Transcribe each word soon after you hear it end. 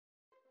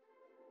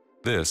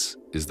This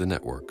is the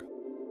network.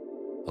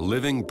 A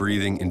living,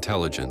 breathing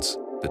intelligence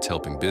that's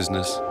helping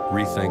business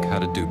rethink how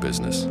to do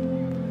business.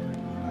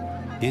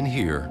 In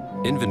here,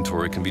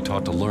 inventory can be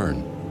taught to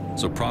learn,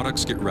 so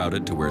products get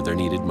routed to where they're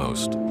needed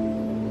most.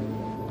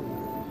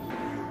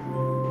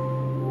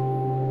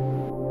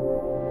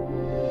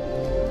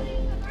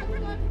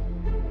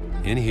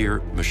 In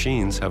here,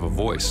 machines have a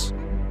voice,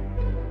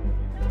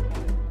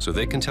 so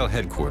they can tell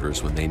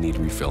headquarters when they need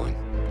refilling.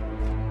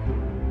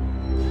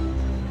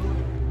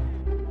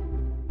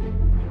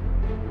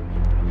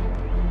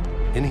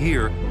 In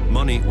here,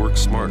 money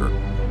works smarter,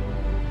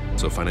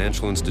 so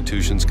financial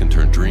institutions can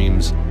turn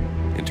dreams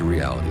into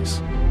realities.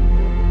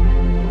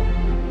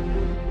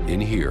 In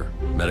here,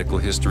 medical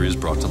history is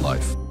brought to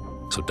life,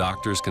 so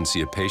doctors can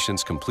see a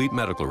patient's complete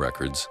medical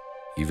records,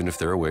 even if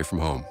they're away from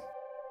home.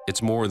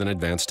 It's more than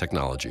advanced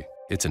technology.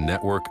 It's a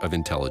network of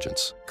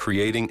intelligence,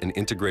 creating and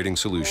integrating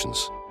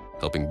solutions,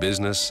 helping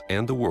business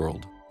and the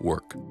world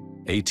work.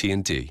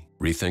 AT&T,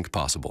 rethink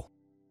possible.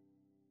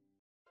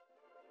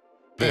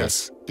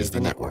 This is the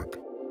network.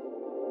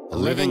 A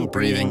living,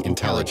 breathing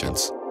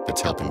intelligence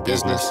that's helping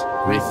business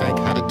rethink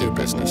how to do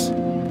business.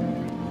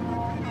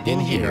 In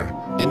here,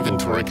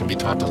 inventory can be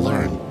taught to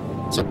learn,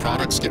 so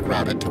products get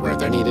routed to where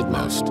they're needed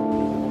most.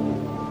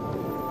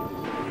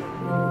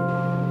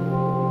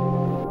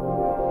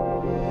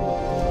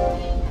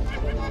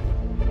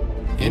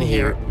 In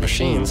here,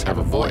 machines have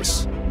a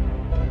voice,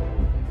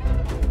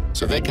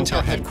 so they can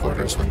tell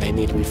headquarters when they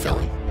need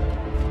refilling.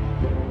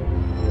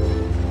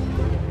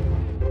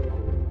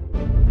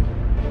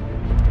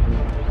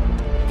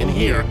 In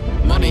here,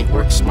 money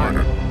works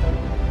smarter,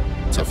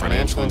 so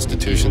financial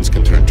institutions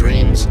can turn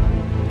dreams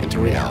into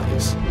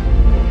realities.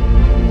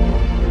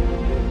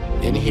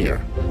 In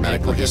here,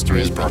 medical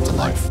history is brought to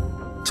life,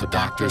 so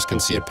doctors can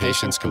see a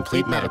patient's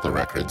complete medical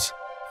records,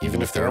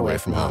 even if they're away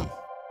from home.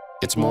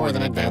 It's more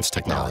than advanced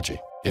technology.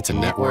 It's a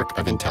network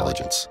of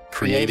intelligence,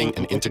 creating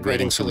and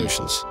integrating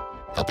solutions,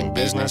 helping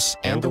business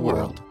and the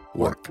world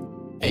work.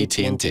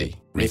 AT&T,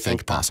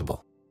 rethink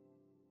possible.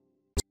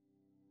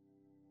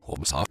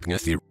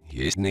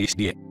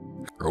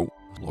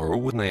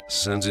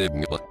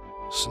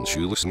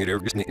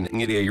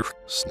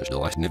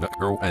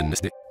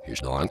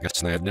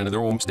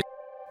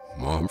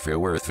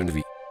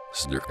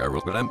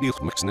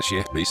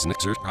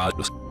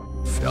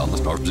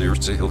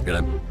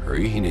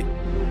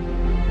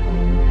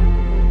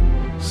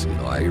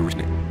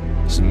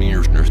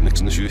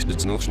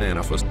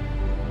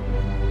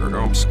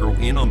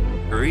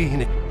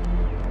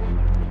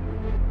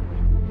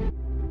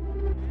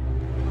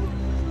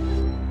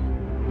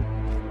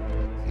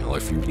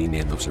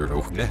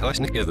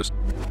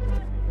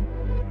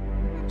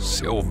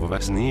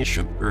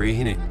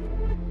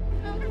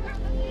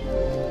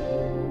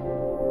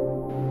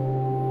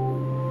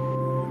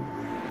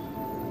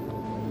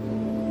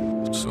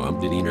 So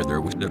I'm Deanna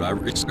there with that I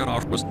got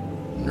off was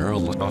neural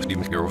lost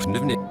even girls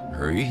living it.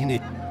 Hurry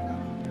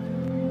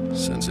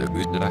since it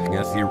was that I can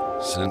get here,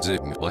 since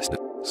it was the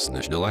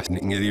snitch the last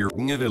thing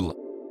in the villa.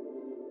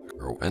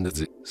 Girl, and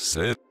it's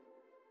said.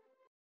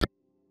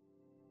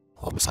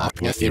 I'm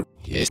stopping at you,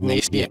 yes,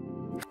 nice, yeah.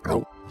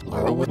 Girl,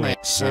 Laura would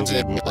not send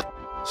it.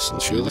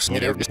 Since you listen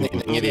to everything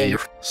in the air,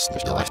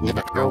 snitch the last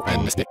never grow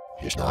and the stick.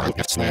 Here's the line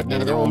got snapped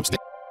into the homestead.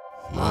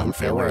 Mom,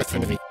 fair worth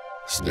in the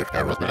Snurk,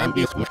 I wrote that I'm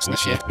built mixing the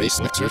chef base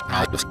next to his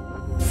was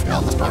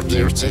fell the part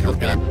zero to help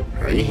him.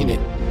 Hurry in it.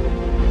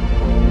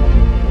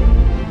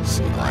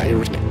 See, I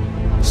was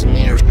it. Some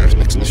years nurse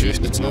mixing the shoes,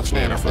 it's no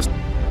snare off us.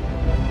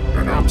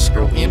 Her arms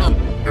scroll in on.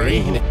 Hurry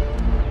in it.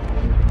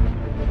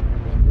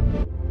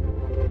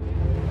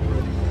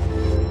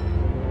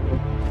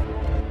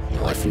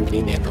 Life you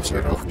need to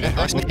sort of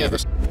get together.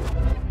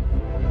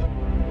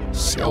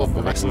 Self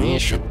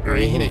vaccination.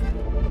 Hurry in it.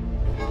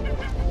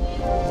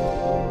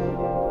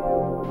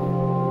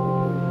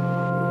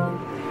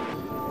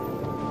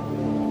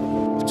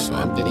 So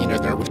I'm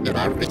Deanna there with that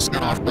I it's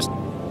not off us.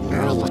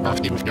 Neural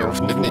lost even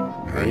girls living it.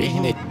 Hurry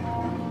in it.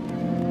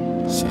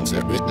 Since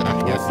it was that I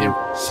can get here,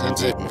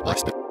 since it was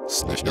last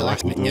snitch the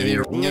last thing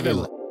in the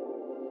villa.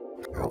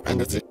 Oh,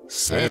 and it's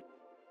said.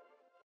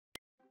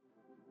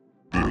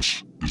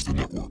 This is the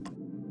network.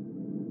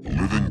 A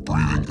living,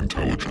 breathing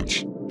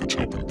intelligence that's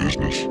helping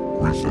business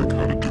rethink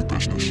how to do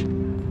business.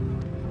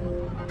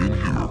 In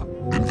here,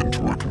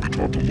 inventory can be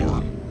taught to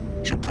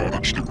learn, so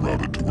products get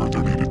routed to where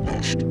they're needed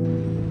most.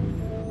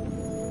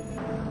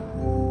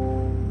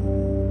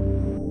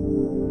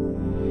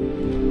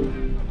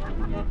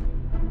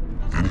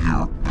 In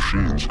here,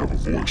 machines have a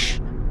voice,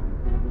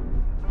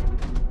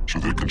 so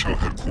they can tell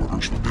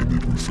headquarters when they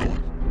need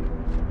refilling.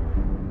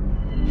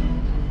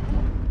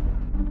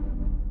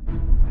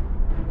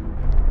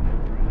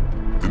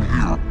 In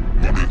here,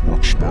 money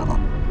works smarter,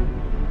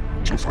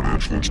 so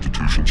financial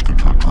institutions can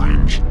turn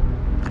dreams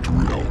into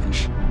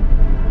realities.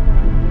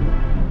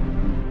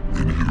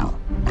 In here,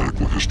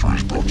 medical history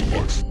is brought to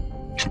life,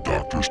 so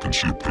doctors can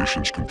see a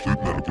patient's complete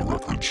medical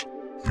records,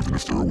 even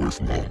if they're away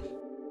from home.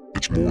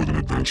 It's more than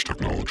advanced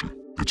technology.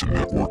 It's a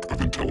network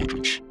of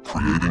intelligence,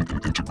 creating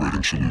and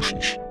integrating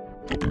solutions,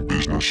 helping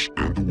business business,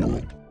 and the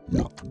world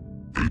work.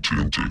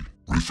 AT&T.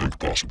 Rethink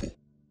possible.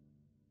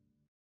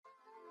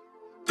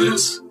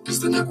 This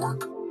is the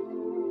network.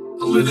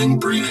 A living,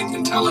 breathing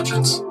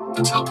intelligence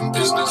that's helping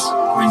business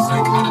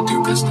rethink how to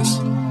do business.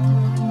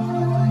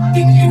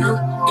 In here,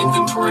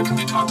 inventory can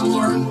be taught to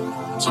learn,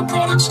 so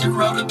products get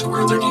routed to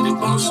where they're needed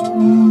most.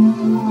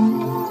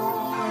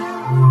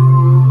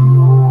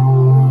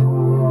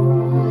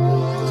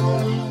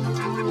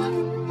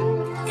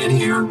 In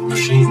here,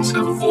 machines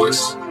have a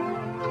voice,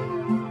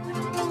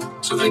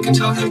 so they can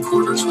tell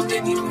headquarters what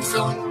they need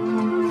refilling.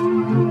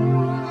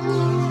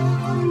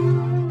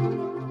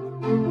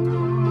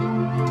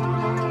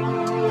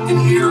 In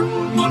here,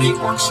 money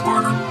works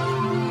smarter,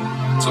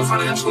 so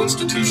financial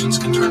institutions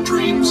can turn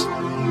dreams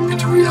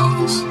into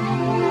realities.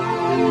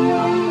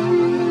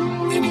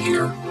 In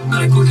here,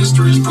 medical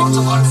history is brought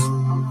to life,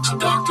 so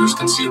doctors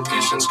can see a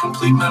patient's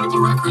complete medical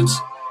records,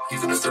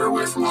 even if they're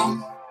away from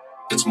home.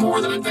 It's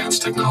more than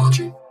advanced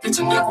technology. It's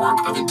a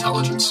network of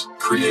intelligence,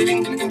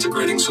 creating and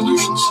integrating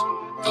solutions,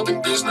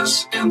 helping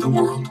business and the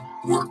world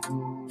work.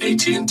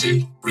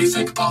 AT&T.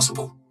 Rethink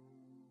possible.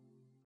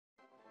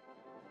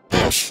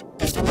 This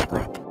is the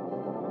network.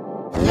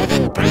 A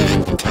living,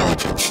 breathing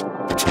intelligence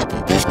that's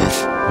helping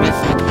business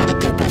rethink how to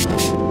do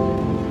business.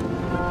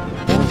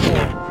 In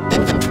here,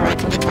 inventory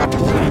can be taught to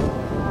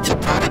learn, so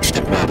products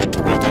get routed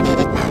to where they're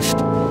needed most.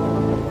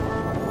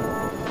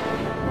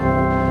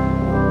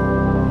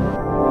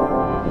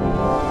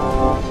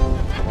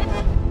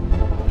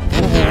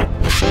 In here,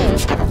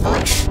 machines have a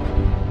voice,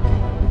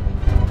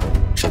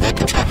 so they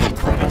can tell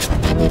headquarters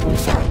when they need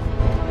refilling.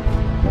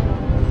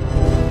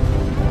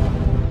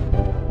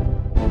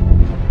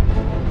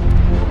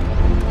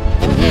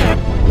 In here,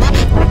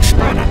 money works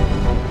smarter,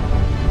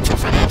 so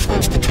financial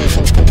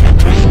institutions can turn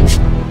dreams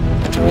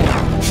into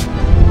realities.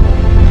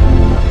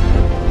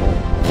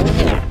 In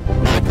here,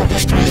 medical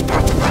history is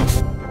brought to life,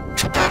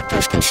 so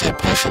doctors can see a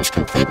patient's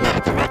complete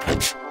medical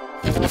records,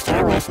 even if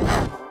they're away from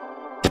home.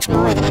 It's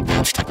more than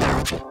advanced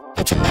technology.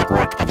 It's a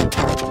network of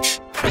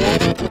intelligence,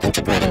 creating and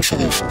integrating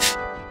solutions,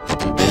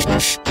 helping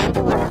business and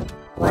the world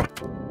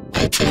work.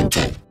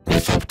 AT&T.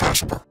 Rethink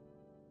possible.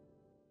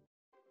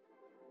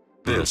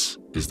 This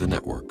is the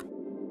network.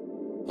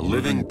 A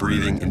living,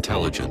 breathing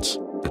intelligence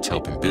that's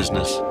helping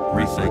business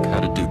rethink how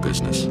to do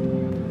business.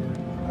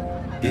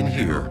 In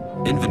here,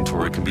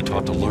 inventory can be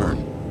taught to learn,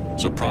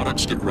 so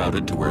products get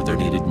routed to where they're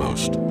needed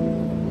most.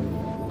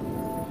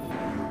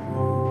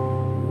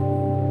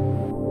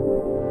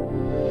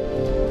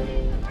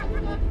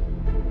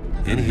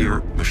 In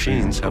here,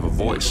 machines have a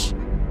voice,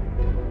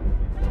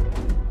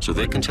 so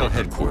they can tell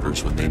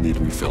headquarters when they need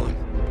refilling.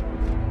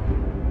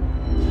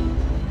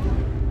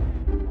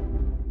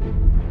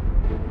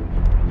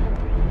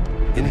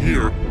 In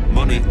here,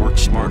 money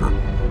works smarter,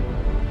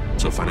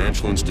 so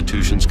financial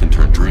institutions can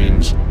turn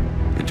dreams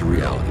into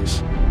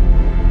realities.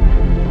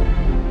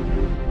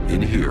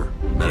 In here,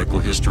 medical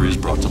history is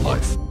brought to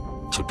life,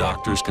 so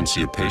doctors can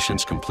see a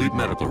patient's complete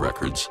medical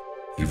records,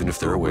 even if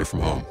they're away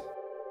from home.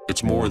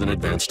 It's more than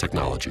advanced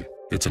technology.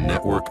 It's a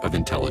network of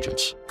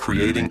intelligence,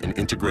 creating and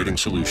integrating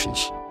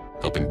solutions,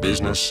 helping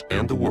business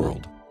and the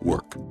world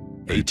work.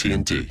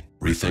 AT&T.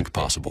 Rethink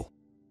possible.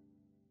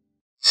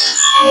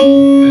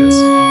 This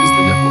is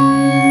the network.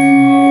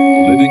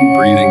 A living,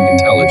 breathing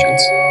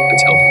intelligence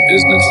that's helping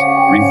business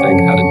rethink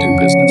how to do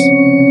business.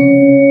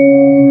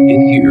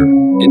 In here,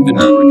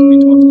 inventory can be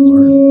taught to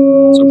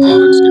learn, so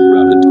products get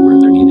routed to where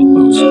they're needed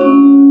most.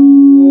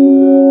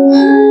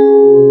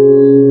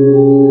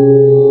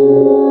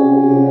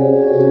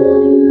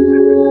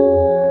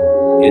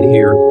 In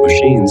here,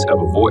 machines have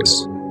a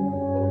voice,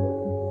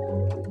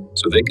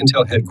 so they can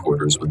tell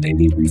headquarters when they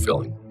need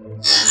refilling.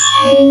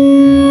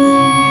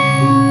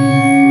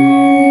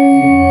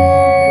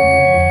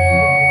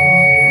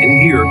 In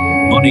here,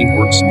 money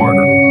works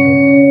smarter,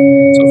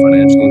 so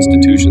financial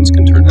institutions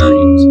can turn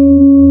dreams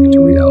into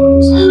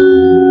realities.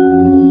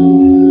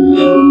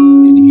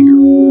 In here,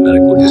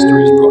 medical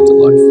history is brought to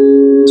life,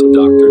 so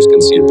doctors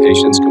can see a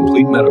patient's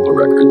complete medical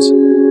records,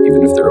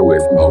 even if they're away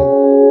from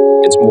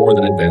home. It's more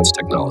than advanced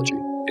technology.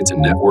 It's a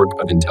network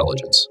of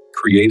intelligence,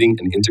 creating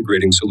and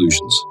integrating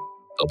solutions,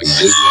 helping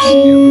business and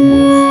the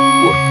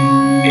world work.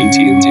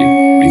 AT&T.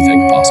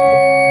 Rethink possible.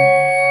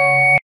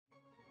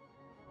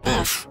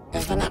 This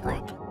is the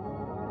network.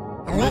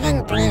 A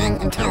living, breathing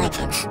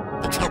intelligence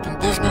that's helping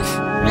business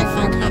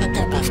rethink how to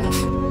do business.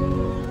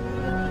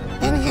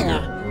 In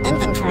here,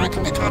 inventory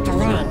can be taught to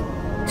learn,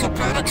 so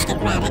products get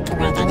routed to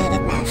where they're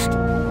needed most.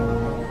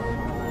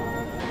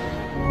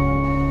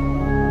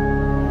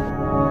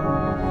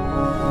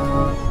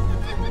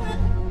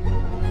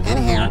 In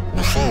here,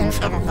 machines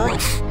have a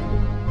voice,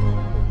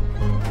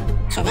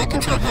 so they can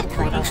tell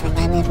headquarters when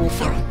they need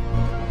refilling.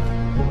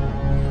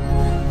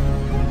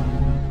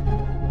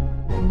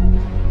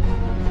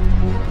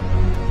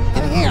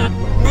 In here,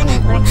 money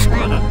works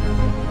smarter,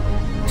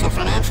 so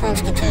financial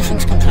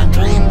institutions can turn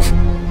dreams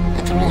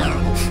into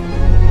realities.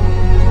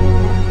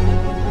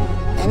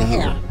 In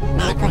here,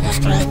 medical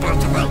history is brought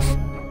to life,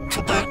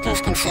 so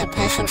doctors can see a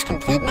patient's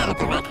complete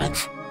medical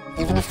records,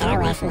 even if they're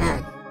away from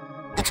home.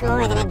 It's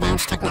more than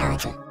advanced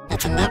technology.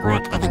 It's a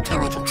network of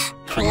intelligence,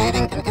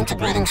 creating and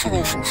integrating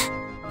solutions,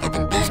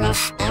 helping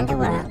business and the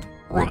world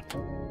work.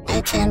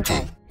 AT&T,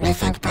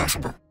 rethink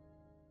possible.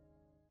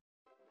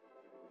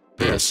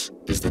 This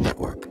is the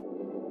network.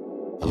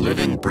 A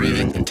living,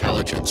 breathing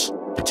intelligence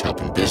that's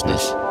helping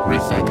business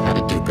rethink how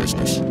to do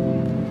business.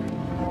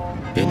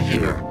 In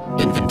here,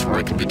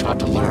 inventory can be taught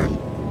to learn,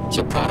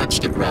 so products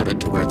get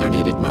routed to where they're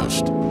needed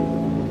most.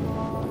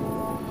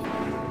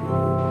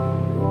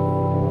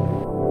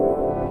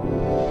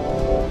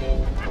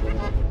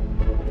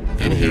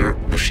 In here,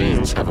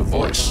 machines have a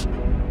voice,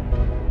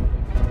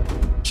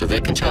 so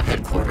they can tell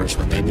headquarters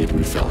when they need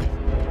refilling.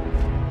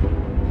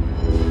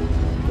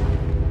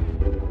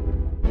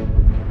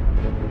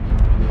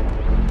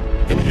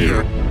 In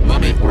here,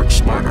 money works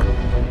smarter,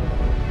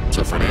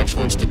 so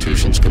financial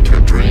institutions can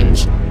turn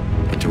dreams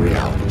into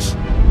realities.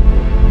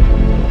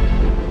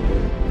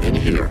 In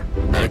here,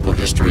 medical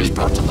history is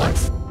brought to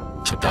life,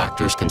 so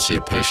doctors can see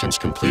a patient's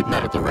complete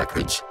medical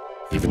records,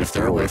 even if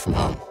they're away from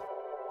home.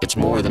 It's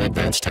more than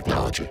advanced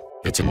technology.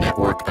 It's a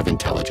network of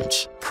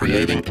intelligence,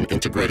 creating and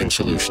integrating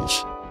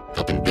solutions,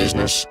 helping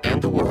business and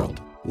the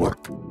world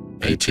work.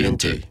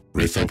 AT&T,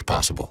 rethink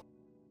possible.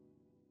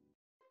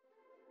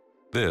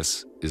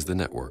 This is the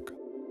network.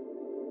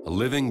 A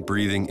living,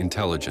 breathing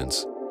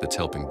intelligence that's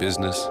helping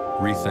business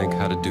rethink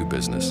how to do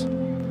business.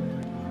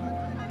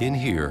 In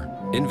here,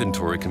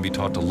 inventory can be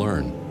taught to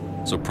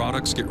learn, so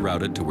products get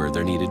routed to where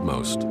they're needed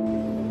most.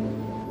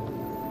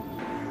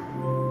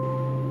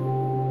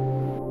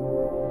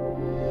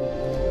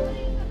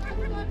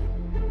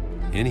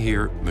 In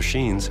here,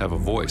 machines have a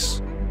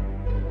voice,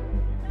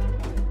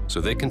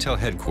 so they can tell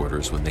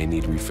headquarters when they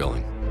need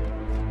refilling.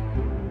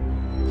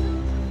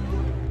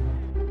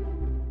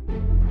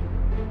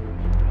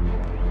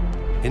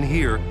 In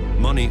here,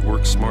 money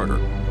works smarter,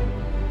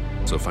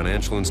 so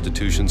financial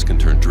institutions can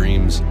turn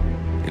dreams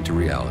into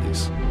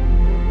realities.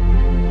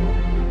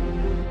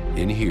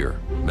 In here,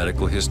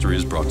 medical history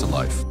is brought to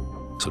life,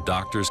 so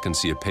doctors can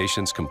see a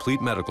patient's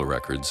complete medical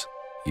records,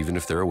 even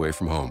if they're away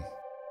from home.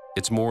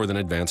 It's more than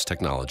advanced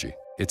technology.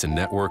 It's a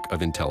network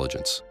of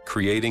intelligence,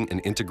 creating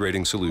and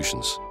integrating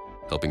solutions,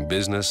 helping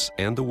business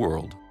and the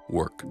world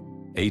work.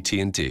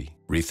 AT&T,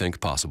 rethink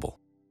possible.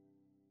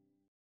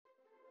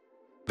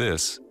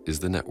 This is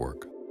the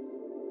network.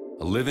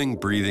 A living,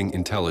 breathing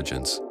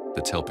intelligence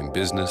that's helping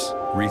business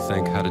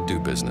rethink how to do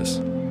business.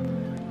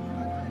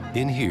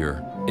 In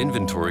here,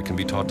 inventory can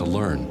be taught to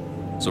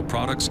learn, so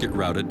products get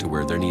routed to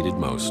where they're needed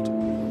most.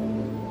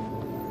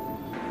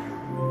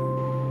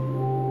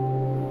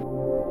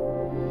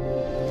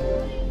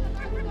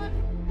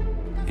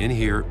 In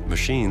here,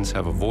 machines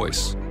have a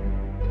voice,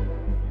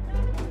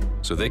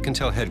 so they can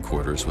tell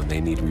headquarters when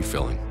they need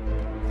refilling.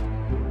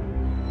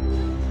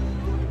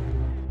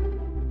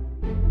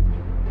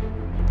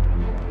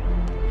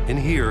 In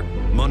here,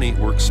 money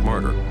works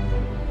smarter,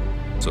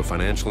 so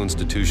financial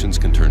institutions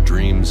can turn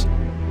dreams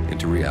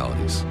into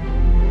realities.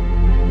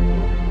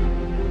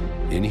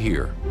 In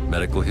here,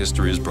 medical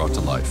history is brought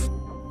to life,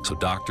 so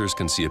doctors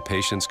can see a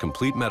patient's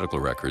complete medical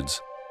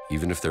records,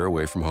 even if they're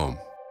away from home.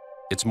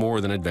 It's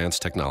more than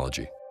advanced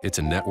technology. It's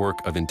a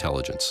network of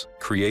intelligence,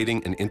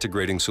 creating and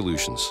integrating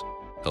solutions,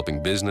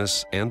 helping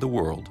business and the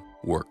world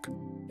work.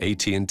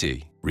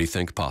 AT&T,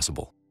 rethink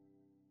possible.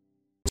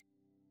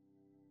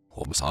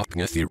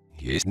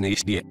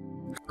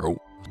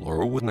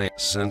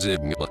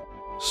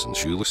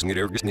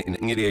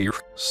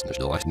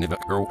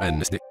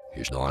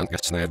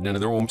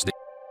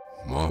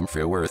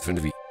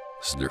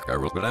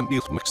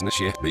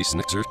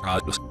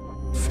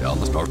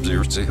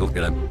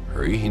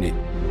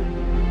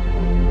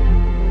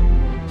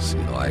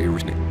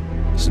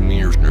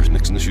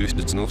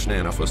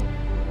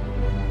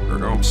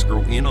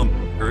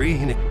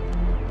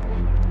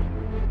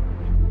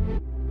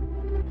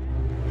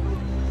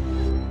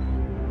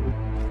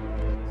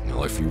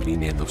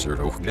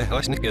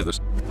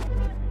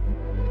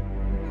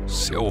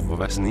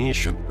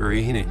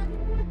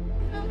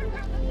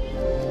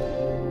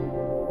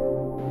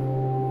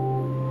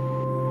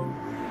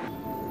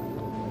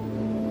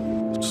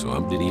 So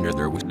I'm Deanna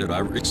there with that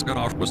I got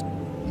off was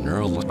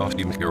neural off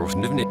the girls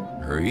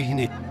nivnit hurry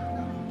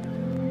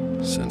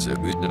since it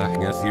was that I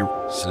can get here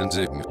since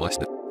it was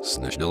the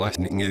snitch the last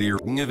thing in your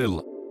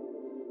villa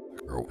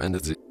and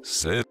it's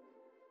said.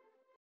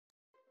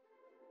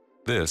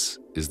 This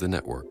is the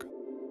network.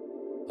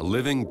 A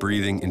living,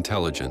 breathing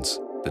intelligence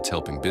that's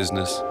helping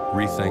business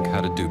rethink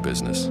how to do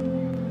business.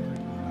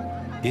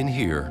 In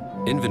here,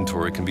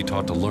 inventory can be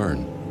taught to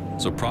learn,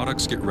 so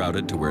products get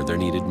routed to where they're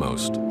needed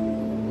most.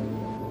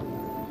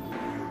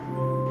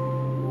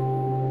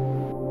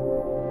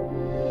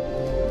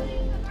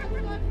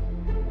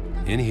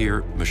 In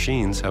here,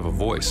 machines have a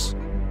voice,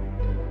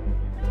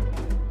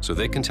 so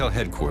they can tell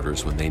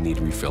headquarters when they need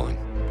refilling.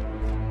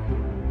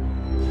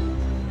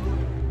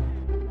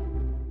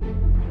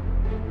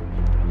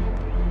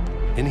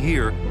 In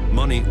here,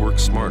 money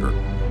works smarter,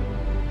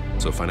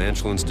 so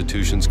financial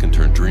institutions can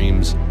turn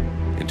dreams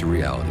into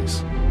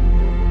realities.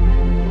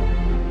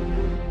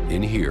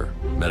 In here,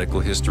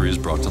 medical history is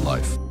brought to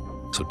life,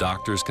 so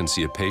doctors can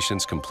see a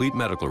patient's complete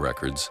medical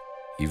records,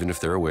 even if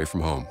they're away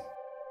from home.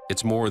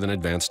 It's more than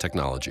advanced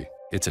technology.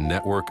 It's a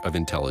network of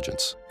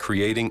intelligence,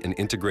 creating and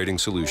integrating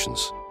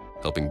solutions,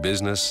 helping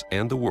business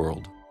and the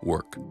world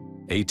work.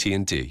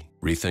 AT&T.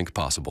 Rethink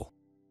possible.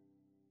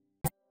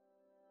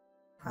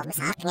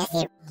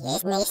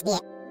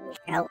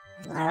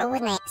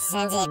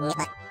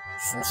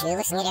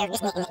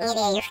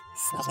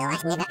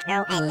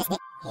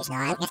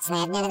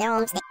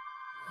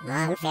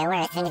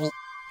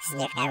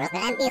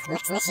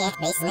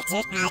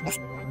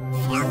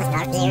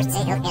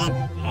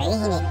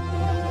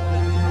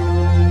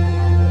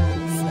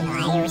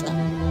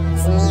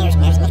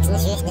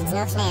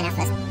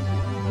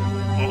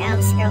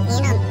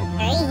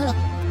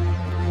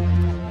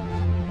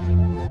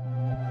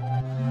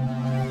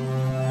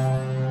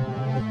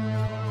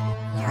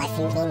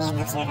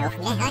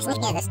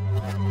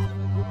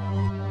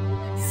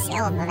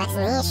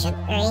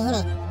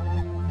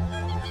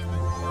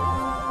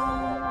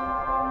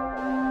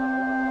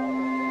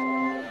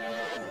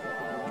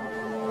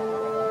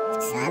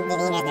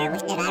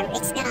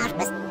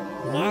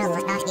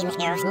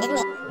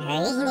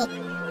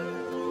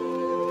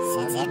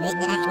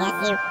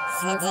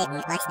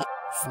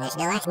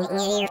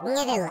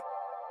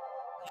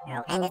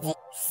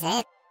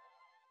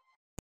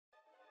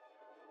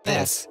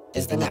 This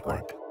is the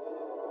network.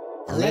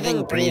 A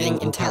living,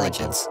 breathing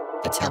intelligence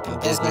that's helping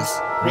business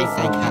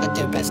rethink how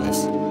to do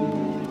business.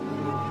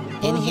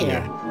 In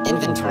here,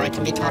 inventory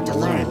can be taught to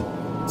learn,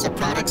 so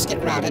products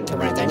get routed to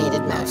where they're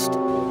needed most.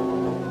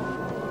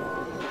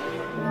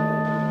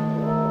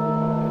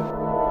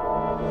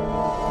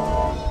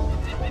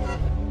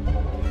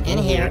 In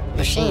here,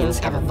 machines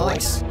have a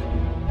voice,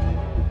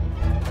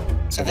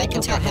 so they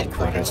can tell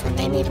headquarters when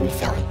they need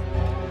refilling.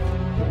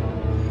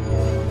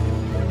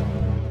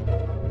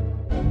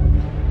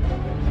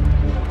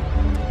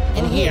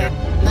 In here,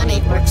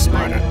 money works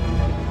smarter,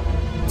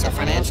 so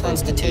financial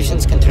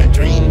institutions can turn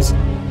dreams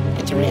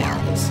into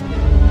realities.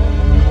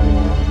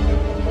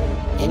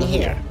 In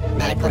here,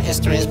 medical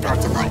history is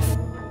brought to life,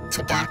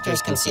 so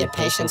doctors can see a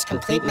patient's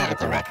complete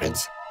medical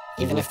records,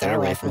 even if they're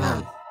away from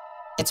home.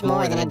 It's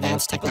more than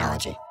advanced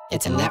technology.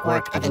 It's a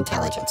network of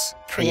intelligence,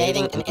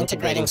 creating and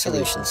integrating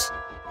solutions,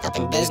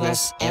 helping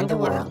business and the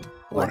world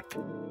work.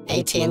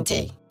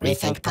 AT&T.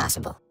 Rethink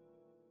possible.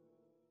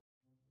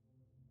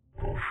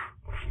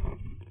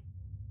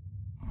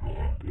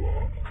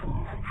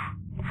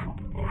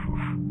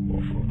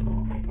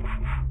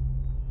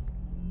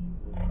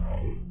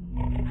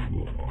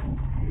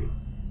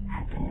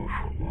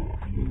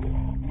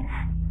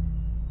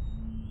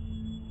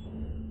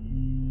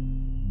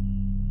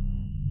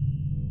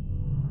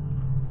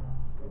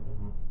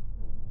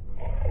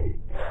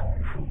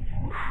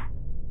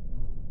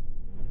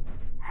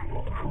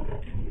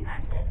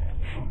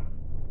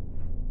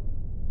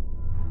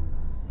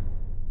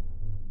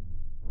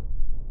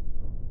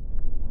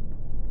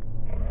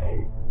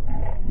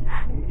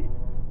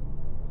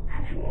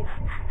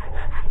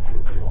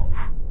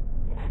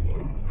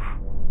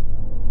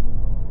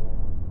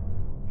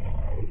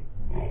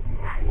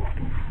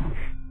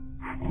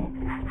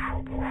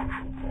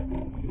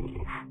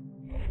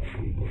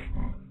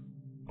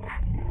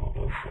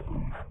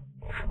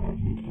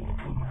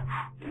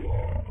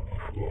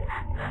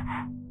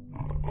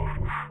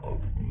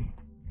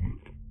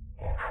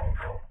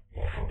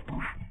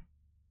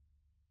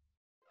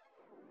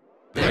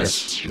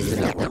 This is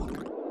the network.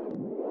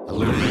 A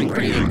living,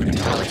 breathing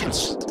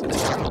intelligence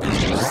that's helping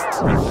business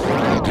rethink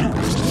how to do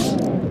business.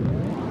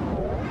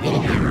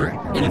 In here,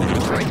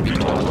 inventory can be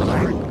taught to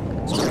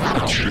learn, so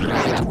products should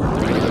routed to where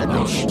they need it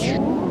most.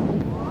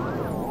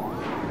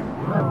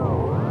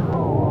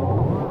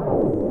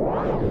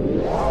 In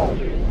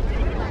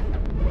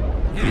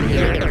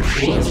here, the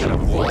machines have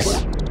a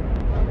voice,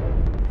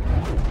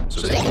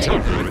 so they can tell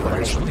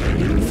headquarters when they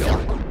need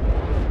refilling.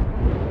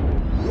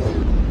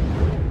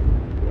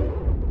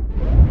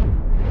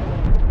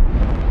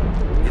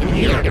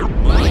 Here,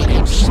 money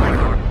works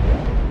smarter,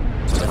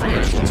 so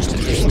financial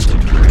institutions can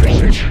turn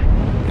dreams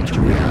into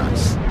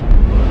realities.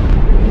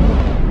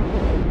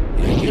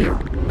 In here,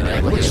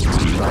 medical history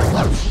is brought to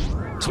life,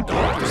 so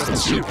doctors can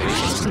see a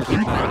patient's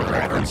complete medical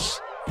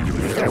records, even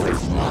if they're away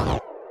from home.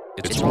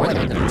 It's more than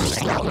advanced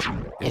technology.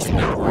 It's a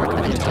network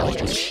of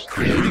intelligence,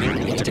 creating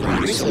and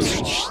integrating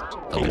solutions,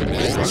 helping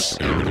business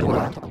and the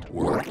world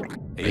work.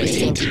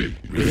 AT&T.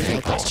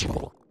 Rethink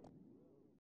possible.